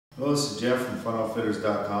Hello, this is Jeff from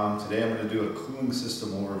FunOutfitters.com. Today I'm going to do a cooling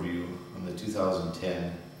system overview on the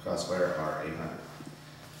 2010 Crossfire R800.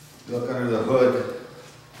 If you look under the hood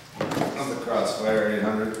on the Crossfire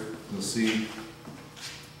 800, you'll see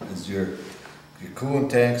is your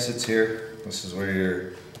coolant tank sits here. This is where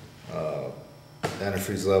your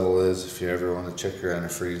antifreeze level is. If you ever want to check your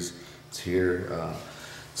antifreeze, it's here.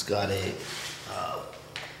 It's got a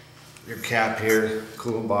your cap here.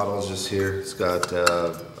 Coolant bottle is just here. It's got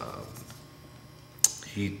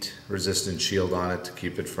heat resistant shield on it to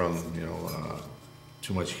keep it from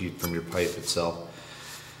too much heat from your pipe itself.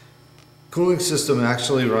 Cooling system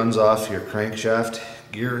actually runs off your crankshaft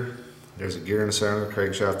gear. There's a gear in the center of the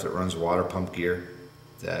crankshaft that runs water pump gear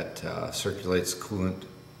that circulates coolant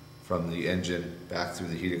from the engine back through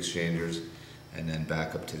the heat exchangers and then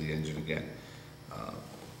back up to the engine again.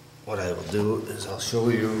 What I will do is I'll show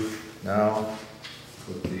you now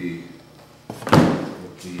what the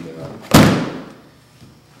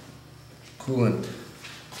coolant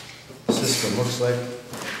system looks like.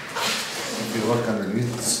 If you look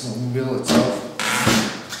underneath the snowmobile itself,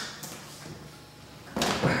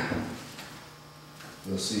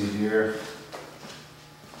 you'll see here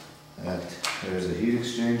that there's a heat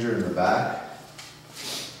exchanger in the back.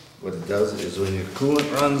 What it does is when your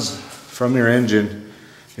coolant runs from your engine,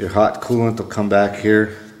 your hot coolant will come back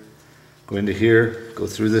here, go into here, go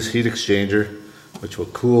through this heat exchanger, which will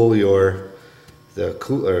cool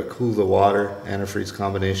cool the water antifreeze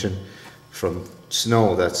combination from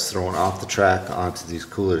snow that's thrown off the track onto these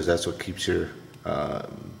coolers. That's what keeps your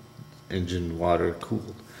engine water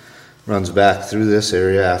cooled. Runs back through this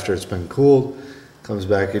area after it's been cooled, comes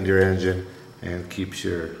back into your engine and keeps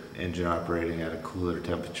your engine operating at a cooler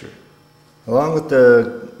temperature. Along with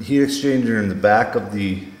the heat exchanger in the back of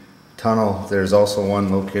the tunnel, there's also one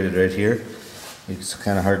located right here. It's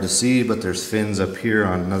kind of hard to see, but there's fins up here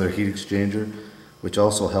on another heat exchanger, which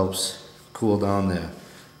also helps cool down the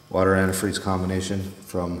water antifreeze combination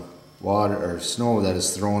from water or snow that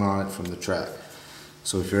is thrown on it from the track.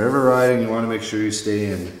 So if you're ever riding, you want to make sure you stay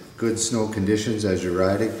in good snow conditions as you're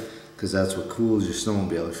riding, because that's what cools your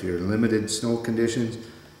snowmobile. If you're in limited snow conditions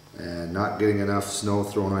and not getting enough snow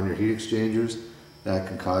thrown on your heat exchangers, that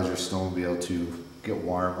can cause your snowmobile to get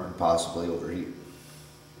warm and possibly overheat.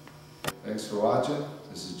 Thanks for watching.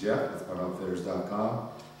 This is Jeff with FunOutfitters.com.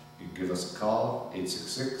 You can give us a call,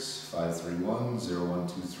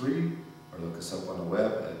 866-531-0123, or look us up on the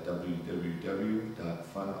web at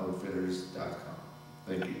www.funoutfitters.com.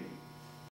 Thank you.